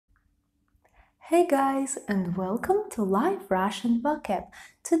Hey guys, and welcome to Live Russian Vocab.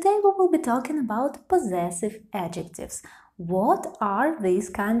 Today we will be talking about possessive adjectives. What are these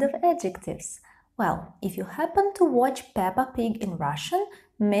kind of adjectives? Well, if you happen to watch Peppa Pig in Russian,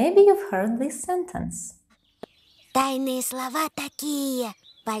 maybe you've heard this sentence. Тайные слова такие.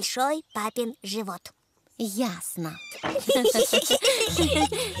 Большой папин живот. Ясно.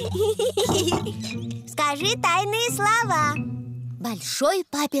 Скажи тайные слова. Большой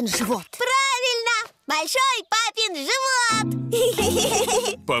папин живот. Правильно! Большой папин живот!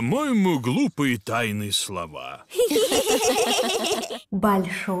 По-моему, глупые тайные слова.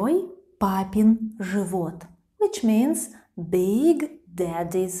 Большой папин живот, which means big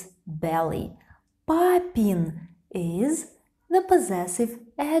daddy's belly. Папин is the possessive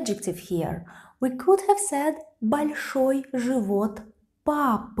adjective here. We could have said большой живот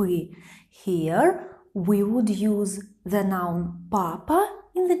папы. Here we would use the noun papa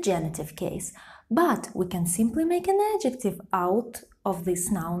in the genitive case, but we can simply make an adjective out of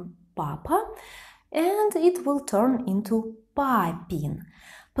this noun papa and it will turn into папин.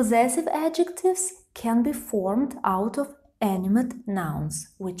 Possessive adjectives can be formed out of animate nouns,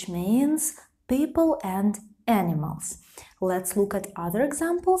 which means people and animals. Let's look at other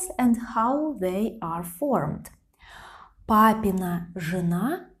examples and how they are formed. Папина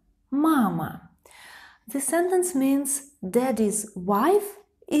жена – мама. The sentence means daddy's wife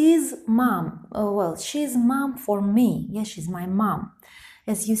is mom. She's mom for me. Yeah, she's my mom.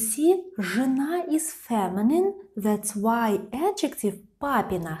 As you see, жена is feminine. That's why adjective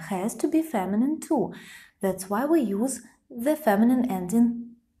папина has to be feminine too. That's why we use the feminine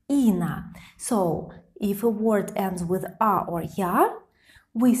ending ina. So, if a word ends with a or ya,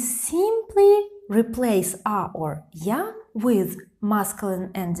 we simply replace a or ya with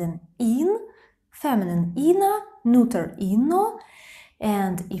masculine ending in, feminine ina, neuter inno,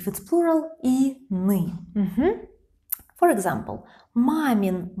 and if it's plural, ины. For example,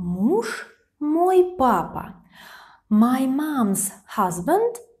 мамин муж – мой папа. My mom's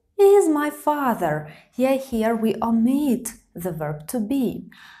husband is my father. Yeah, here we omit the verb to be.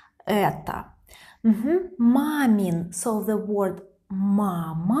 Это. Мамин. So the word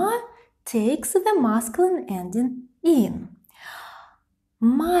мама takes the masculine ending in.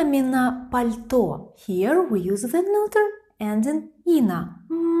 Мамино пальто. Here we use the neuter ending ина.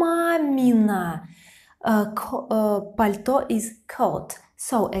 Мамино. Пальто is coat.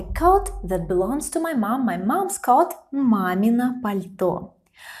 So a coat that belongs to my mom's coat, мамино пальто.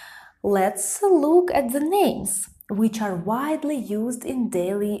 Let's look at the names, which are widely used in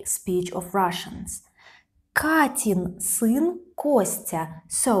daily speech of Russians. Катин сын Костя.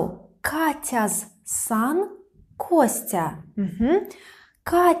 So, Katya's son Костя.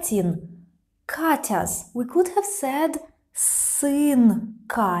 Катин, Katya's. We could have said сын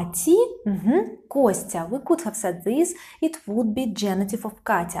Кати, Костя. We could have said this. It would be genitive of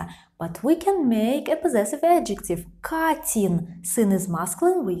Katya. But we can make a possessive adjective. Катин. Сын is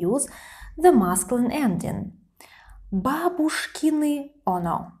masculine. We use the masculine ending. Бабушкины. Oh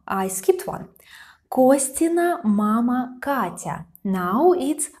no, I skipped one. Костина мама Катя. Now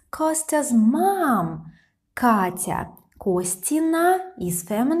it's Kostya's mom, Katya. Костина is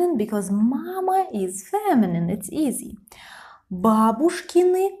feminine because mama is feminine. It's easy.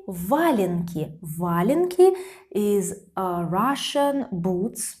 Бабушкины валенки. Валенки is Russian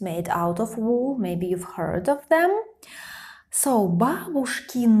boots made out of wool. Maybe you've heard of them. So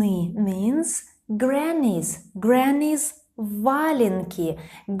бабушкины means grannies. Grannies валенки.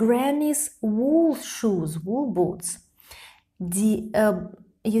 Grannies wool shoes, wool boots.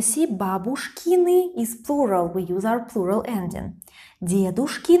 You see, бабушкины is plural. We use our plural ending.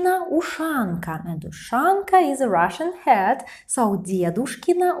 Дедушкина ушанка. And ушанка is a Russian hat. So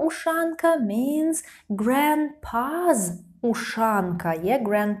дедушкина ушанка means grandpa's ушанка. Yeah,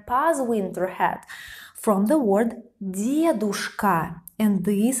 grandpa's winter hat. From the word дедушка. And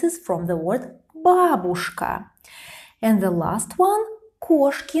this is from the word бабушка. And the last one,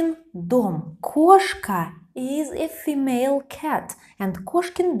 кошкин дом. Кошка is a female cat. And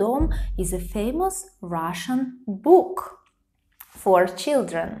Koshkin Dom is a famous Russian book for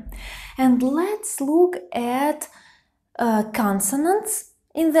children. And let's look at consonants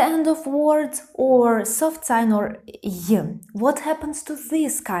in the end of words or soft sign or y. What happens to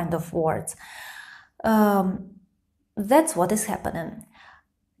this kind of words? That's what is happening.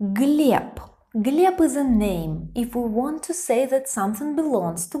 Gleb. Gleb is a name. If we want to say that something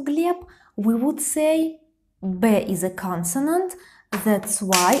belongs to Gleb, we would say B is a consonant. That's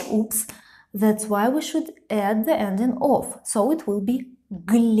why we should add the ending of. So it will be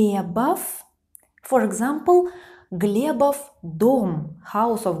Glebov. For example, Глебов дом,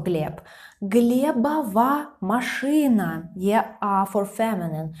 house of Gleb. Глебова машина, yeah, for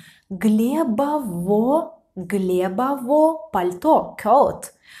feminine. Глебово пальто,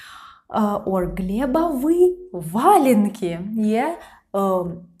 coat. Or глебовы валенки, yeah,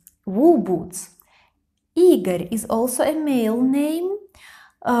 wool boots. Игорь is also a male name,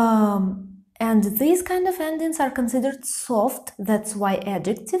 and these kind of endings are considered soft. That's why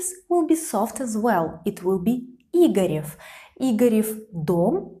adjectives will be soft as well. It will be Игорев. Игорев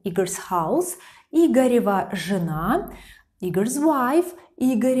дом, Igor's house, Игорева жена, Igor's wife,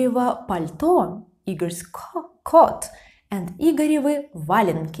 Игорева пальто, Igor's coat, and Игоревы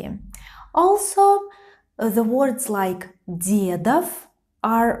валенки. Also, the words like дедов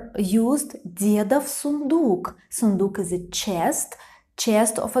are used. Дедов сундук. Сундук is a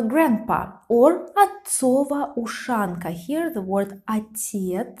chest of a grandpa. Or отцова ушанка. Here the word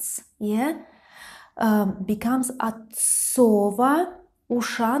отец, yeah, becomes отцова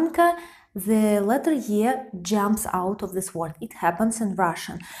ушанка. The letter E jumps out of this word. It happens in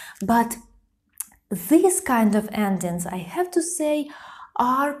Russian. But these kind of endings, I have to say,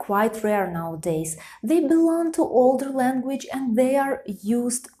 are quite rare nowadays. They belong to older language and they are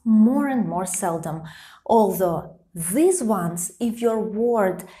used more and more seldom. Although these ones, if your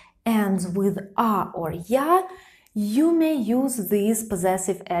word ends with a or ya, you may use these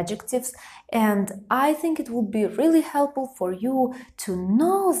possessive adjectives, and I think it would be really helpful for you to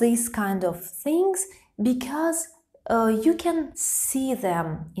know these kind of things because you can see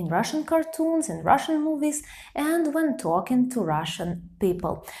them in Russian cartoons, in Russian movies, and when talking to Russian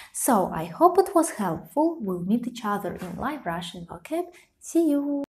people. So I hope it was helpful. We'll meet each other in live Russian vocab. See you!